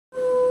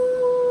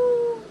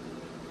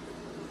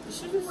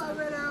She just love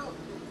it out.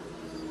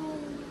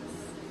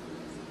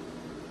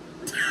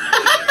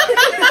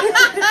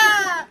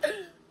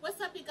 What's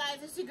up, you guys?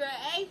 It's your girl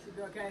A. It's your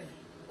girl K.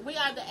 We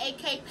are the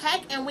AK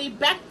Pack, and we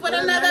back with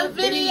another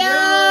video.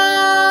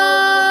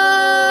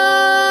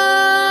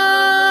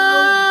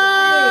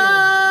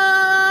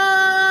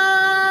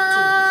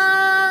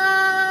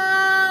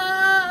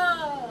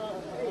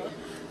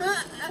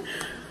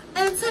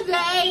 And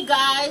today,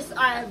 guys,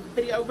 our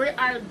video, we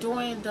are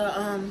doing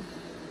the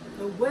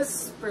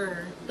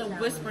whisper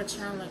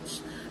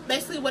challenge.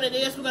 Basically, what it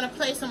is, we're gonna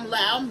play some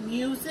loud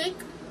music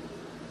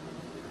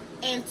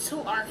into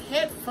our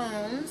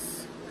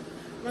headphones.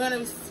 We're gonna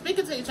be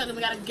speaking to each other.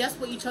 We gotta guess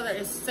what each other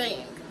is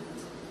saying.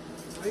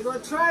 We're gonna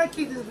try to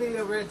keep this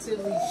video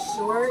relatively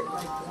short,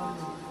 like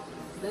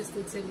less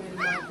than 10 minutes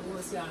long, but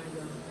we'll see how it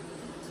goes.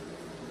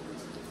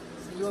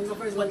 So you wanna go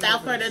first?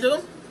 Without further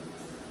ado,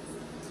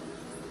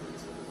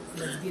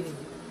 let's get it.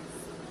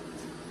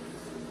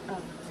 oh,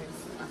 okay.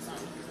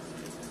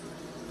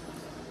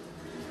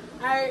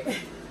 Alright.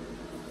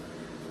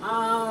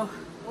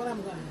 What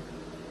I'm going?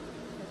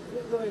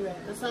 Go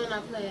ahead. The song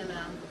I'm playing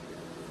now.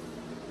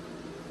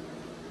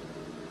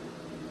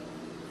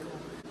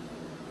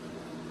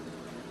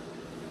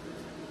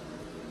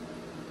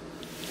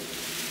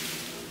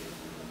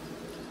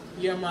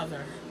 Your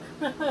mother.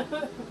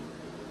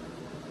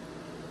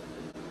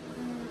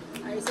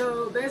 Alright,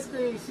 so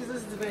basically she's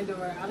listening to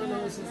Pandora. I don't know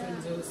what she's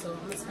into, so I'm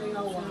gonna tell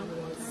y'all what I'm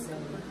going to say.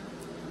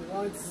 I'm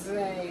going to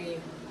say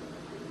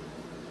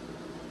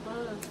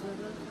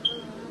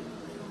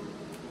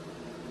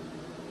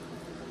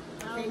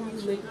can you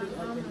lick me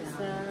up and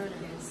down?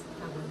 Yes,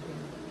 I want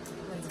that.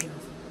 Let's go.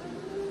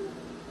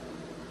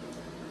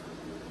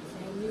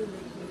 Can you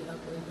lick me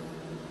up and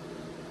down?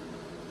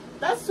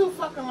 That's too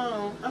fucking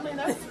long. I mean,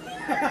 that's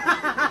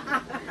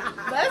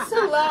that's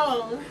too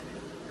long.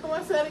 Come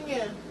on, say it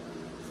again.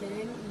 Can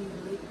you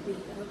lick me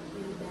up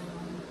and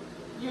down?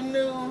 You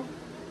knew.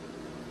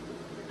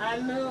 I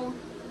knew.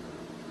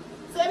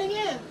 Say it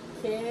again.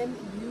 Can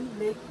you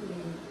lick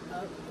me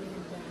up and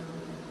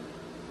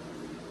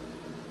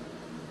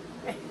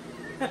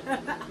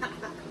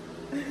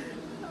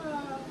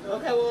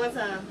Okay, one more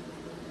time.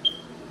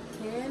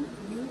 Can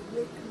you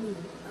lick me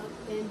up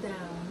and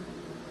down?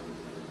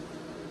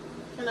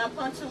 Can I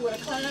punch you with a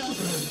clown?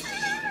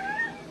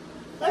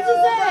 What you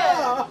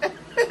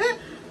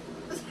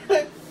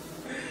said?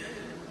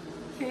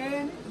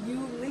 Can you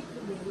lick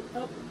me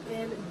up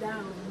and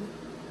down?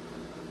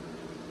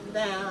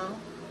 Down.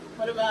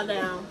 What about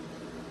down?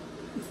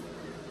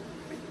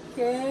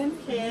 Can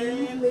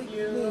you lick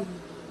you me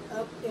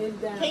up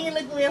and down? Can you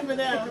lick me up and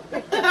down?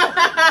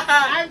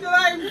 After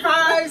like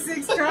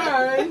 5-6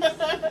 tries.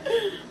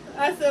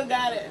 I still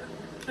got it.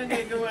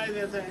 Okay, go right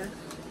there, turn.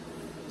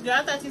 Yeah,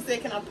 I thought you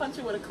said, can I punch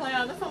you with a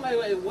clown? That's somebody,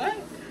 wait, what?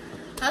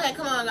 Okay,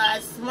 come on,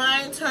 guys. It's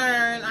my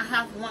turn. I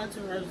have one to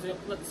her zip.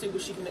 Let's see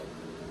what she can do.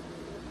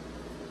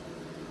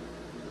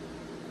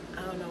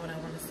 I don't know what I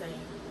want to say.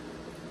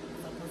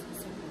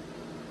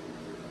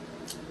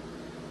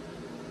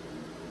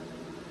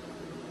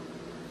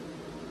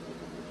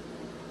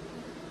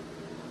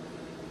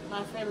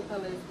 My favorite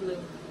color is blue.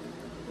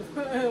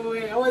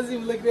 Wait, I wasn't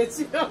even looking at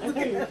you. I was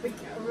looking at the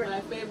camera.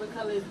 My favorite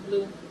color is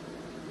blue.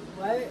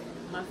 What?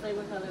 My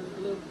favorite color is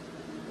blue.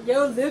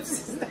 Your lips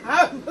is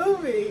not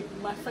moving.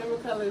 My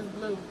favorite color is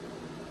blue.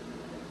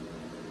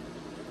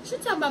 She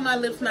talking about my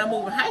lips not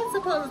moving. How you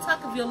supposed to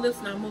talk if your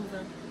lips not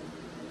moving?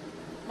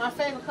 My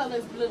favorite color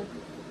is blue.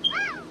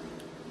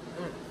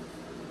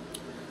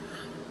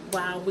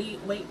 While we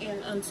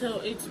waiting until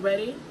it's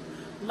ready,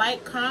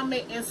 like,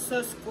 comment, and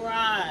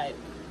subscribe.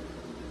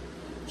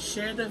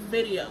 Share the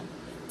video.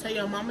 Tell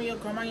your mama, your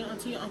grandma, your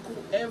auntie, your uncle,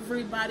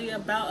 everybody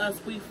about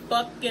us. We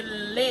fucking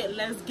lit.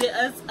 Let's get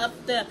us up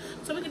there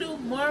so we can do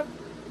more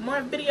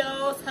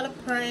videos, hella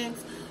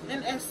pranks,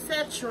 and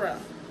etc.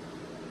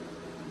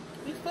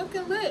 We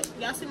fucking lit.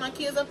 Y'all see my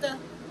kids up there?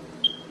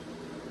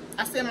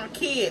 I said my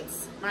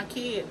kids. My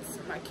kids.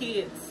 My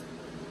kids.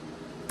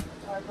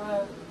 Alright, go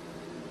ahead.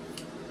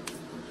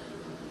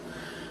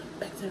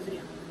 Back to the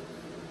video.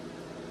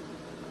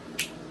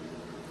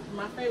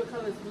 My favorite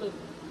color is blue.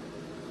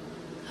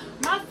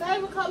 My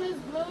favorite color is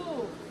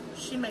blue.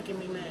 She making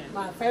me mad.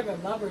 My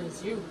favorite lover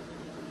is you.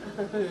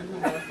 My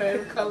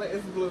favorite color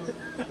is blue.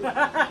 Isn't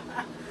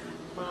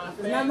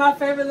that my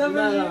favorite lover?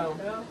 No.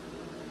 No.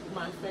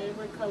 My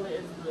favorite color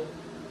is blue.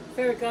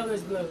 Favorite color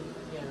is blue.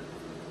 Yeah.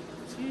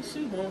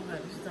 She won't have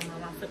it. She's talking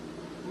about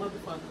my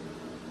motherfucker.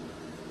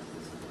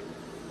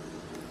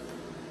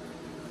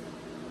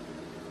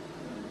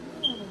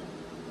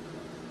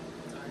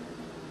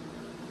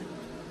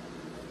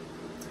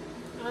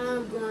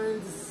 I'm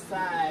going to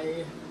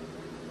say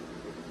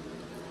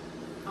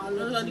I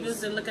love you.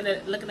 Just looking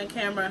at the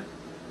camera.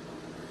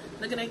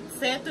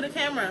 Say it through the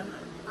camera.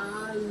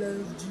 I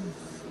love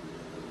juice.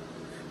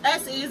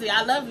 That's easy.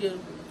 I love you.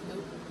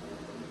 Nope.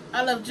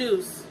 I love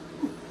juice.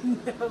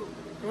 No.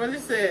 What did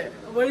you say?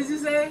 What did you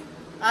say?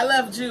 I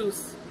love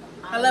juice.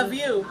 I love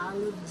you. I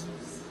love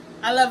juice.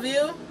 I love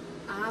you.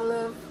 I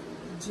love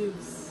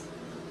juice.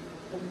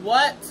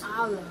 What?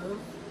 Olive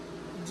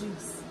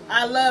juice.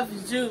 I love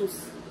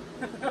juice.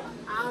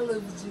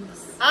 Olive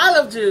juice.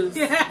 Olive juice.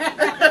 Yeah.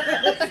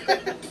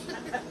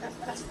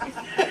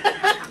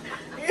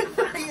 You're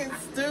fucking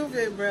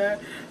stupid, bruh.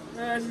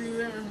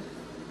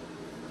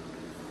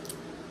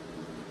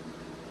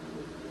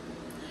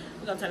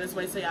 We're gonna turn this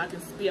way so y'all can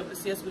be able to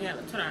see us. We have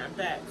to turn our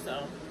back,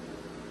 so.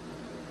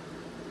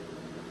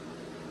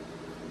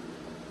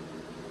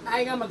 I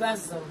ain't got my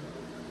glasses on.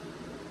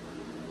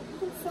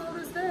 Whose fault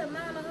is that?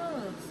 Mine or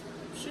hers?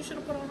 She should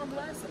have put on her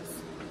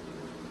glasses.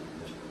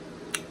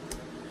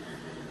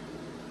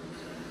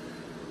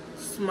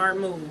 Smart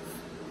move.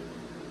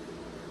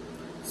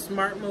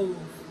 Smart move.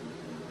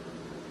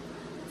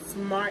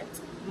 Smart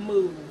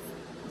move.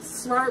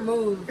 Smart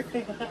move.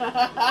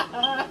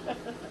 That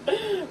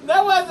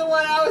wasn't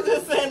what I was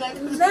just saying. That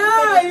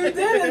No, you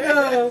didn't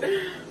though.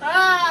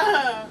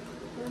 Ah.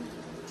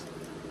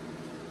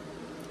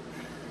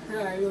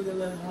 Alright, we're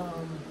gonna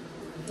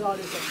draw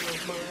this up real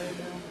quick right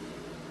now.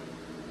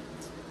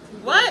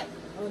 What?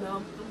 Oh no,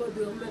 I'm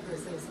gonna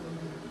say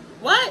something.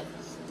 What?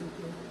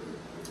 Stupid.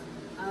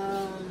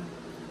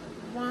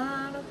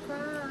 Wanna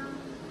cry.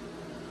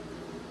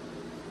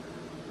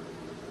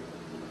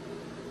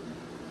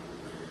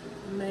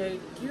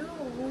 Make you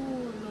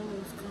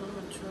lose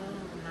control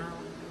now.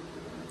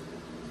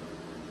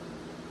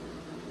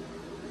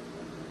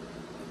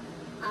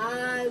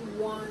 I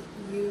want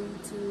you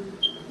to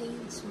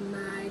pinch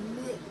my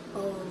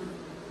nipple.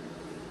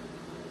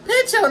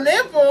 Pinch your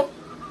nipple?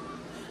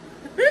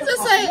 You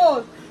just say,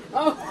 Oh.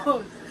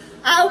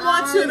 I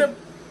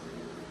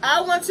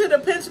want you to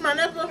pinch my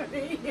nipple.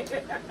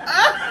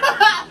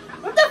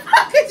 What the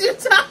fuck is you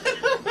talking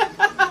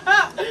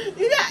about?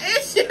 You got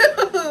issues.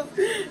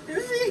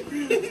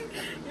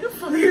 You're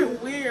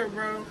fucking weird,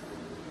 bro.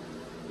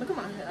 Look at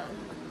my hair.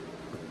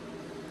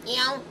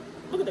 Ew.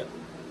 Look at that.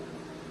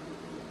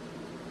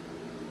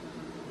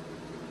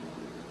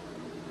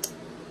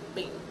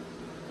 Bing.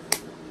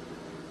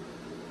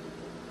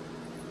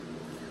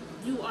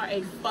 You are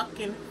a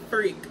fucking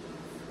freak.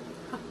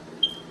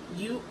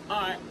 You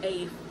are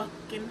a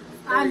fucking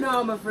freak. I know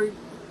I'm a freak.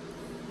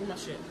 Look at my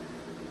shit.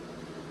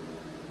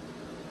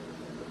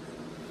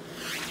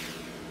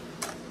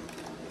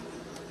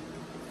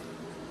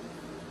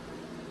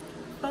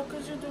 What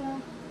is you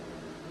doing?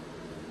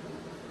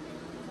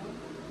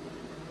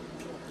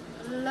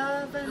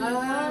 Love and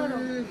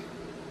water.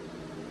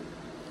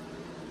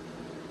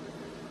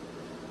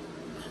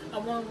 I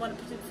want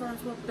to pick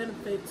friends with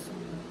benefits.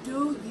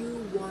 Do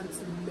you want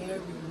to marry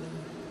me?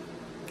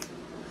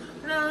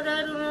 No, they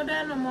don't know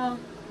that no more.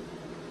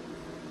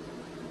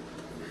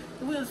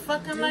 We was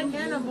fucking like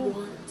animals. Do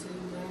you want to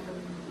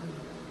marry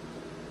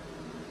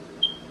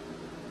me?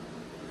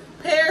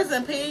 Pears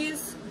and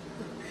peas.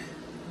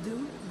 Do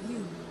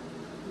you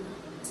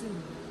want to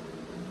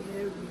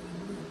marry me?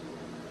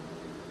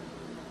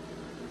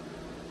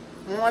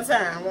 One more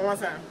time. One more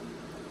time.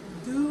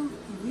 Do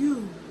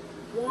you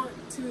want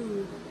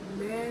to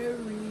marry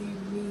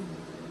me?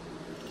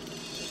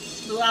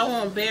 Do I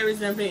want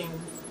berries and beans?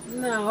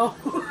 No.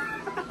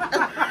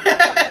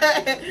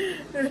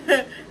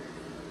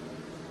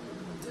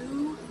 Do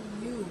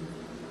you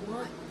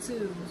want to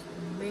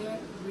marry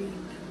me?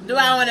 Do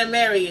I want to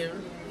marry you?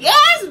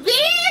 Yes,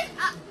 bitch!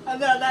 Oh,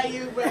 no, not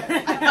you, but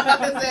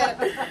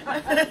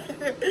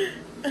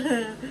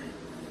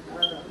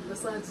the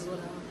sun just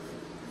went out.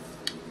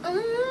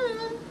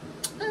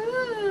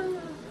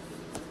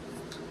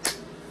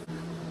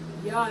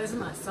 Y'all, this is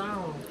my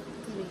song.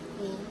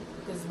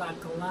 It's by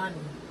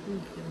Kalani.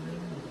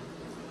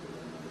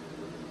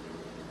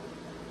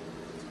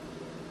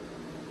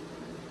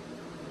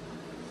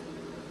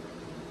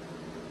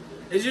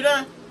 Is you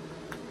done?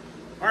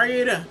 Are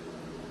you done?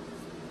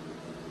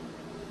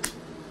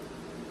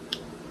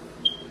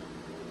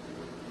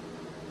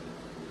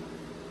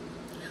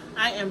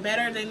 I am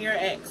better than your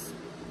ex.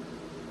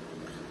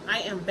 I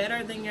am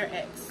better than your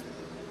ex.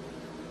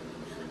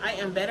 I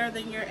am better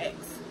than your ex.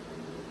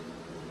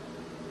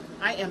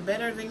 I am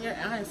better than your...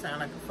 I sound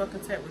like a fucking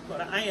tape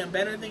recorder. I am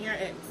better than your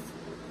ex.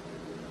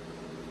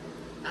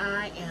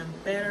 I am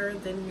better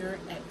than your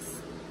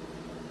ex.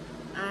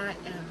 I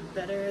am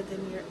better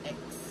than your ex.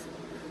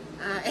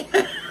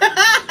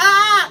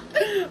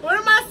 What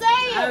am I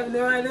saying? I have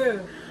no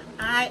idea.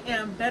 I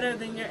am better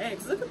than your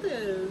ex. Look at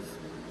this.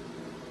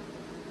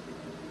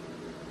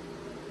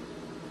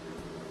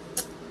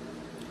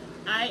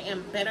 I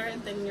am better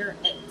than your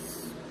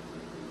ex.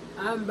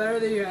 I'm better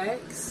than your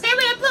ex?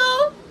 Period,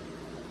 Pooh.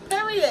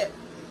 Period.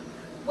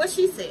 What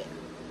she said.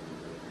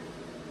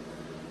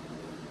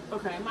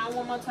 Okay, mine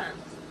one more time.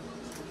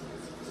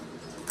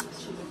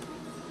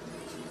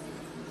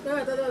 No,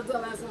 I thought that was the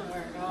last one.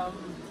 Or,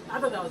 I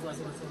thought that was the last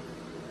one.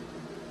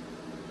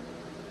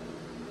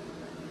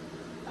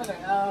 Okay,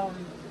 I'm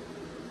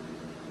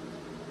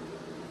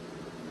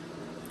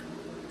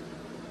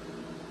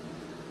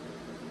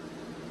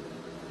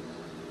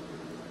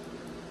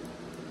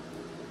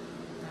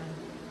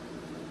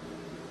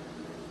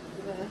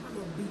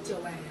gonna beat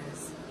your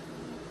ass.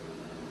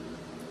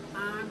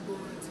 I'm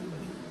going to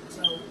beat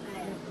your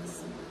ass.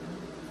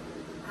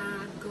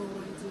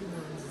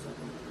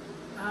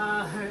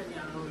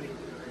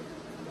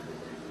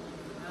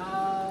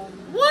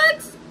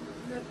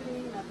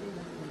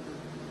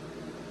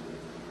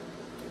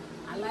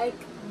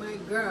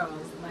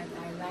 girls like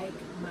I like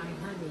my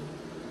honey.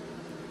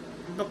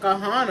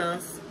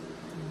 Pocahontas.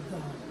 No.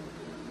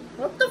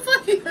 What the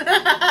fuck?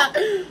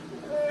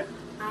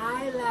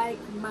 I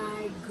like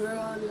my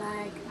girl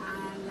like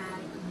I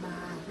like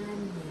my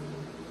honey.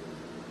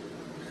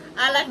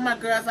 I like my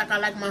girls like I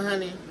like my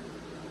honey.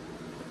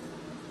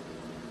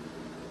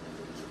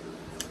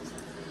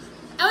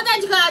 And with that,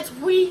 you guys,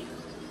 we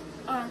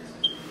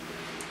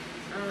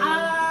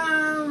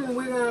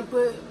we're gonna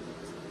put.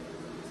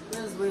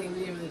 Let's wait. We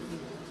didn't really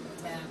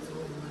keep tabs over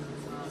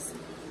one lost.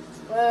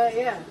 But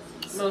yeah.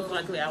 most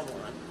likely I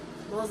won.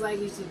 Most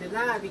likely she did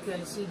not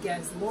because she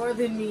guessed more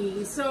than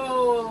me.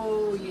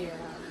 So yeah.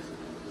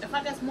 If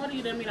I guess more than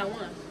you, that mean I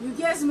won. You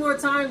guessed more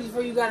times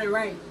before you got it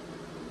right.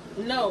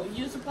 No,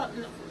 you supposed.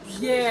 No,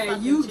 yeah,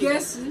 you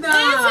guessed.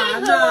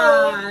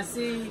 Nah.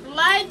 See,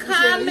 like,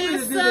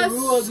 comment, the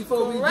rules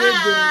before we did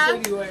this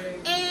anyway.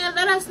 And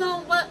let us know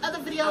what other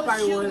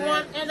videos you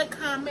want in the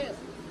comment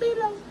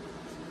below.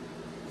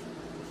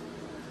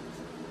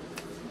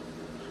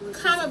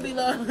 Comment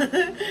below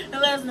and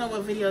let us know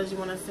what videos you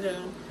want us to do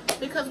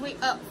because we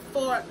up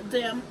for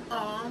them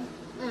all.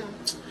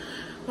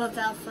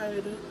 Without further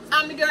ado,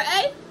 I'm the girl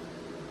A.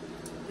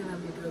 And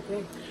I'm the girl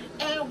B.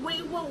 And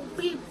we will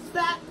be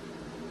back.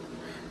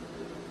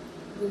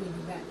 When we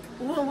be back.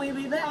 When we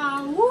be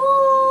back.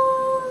 Woo!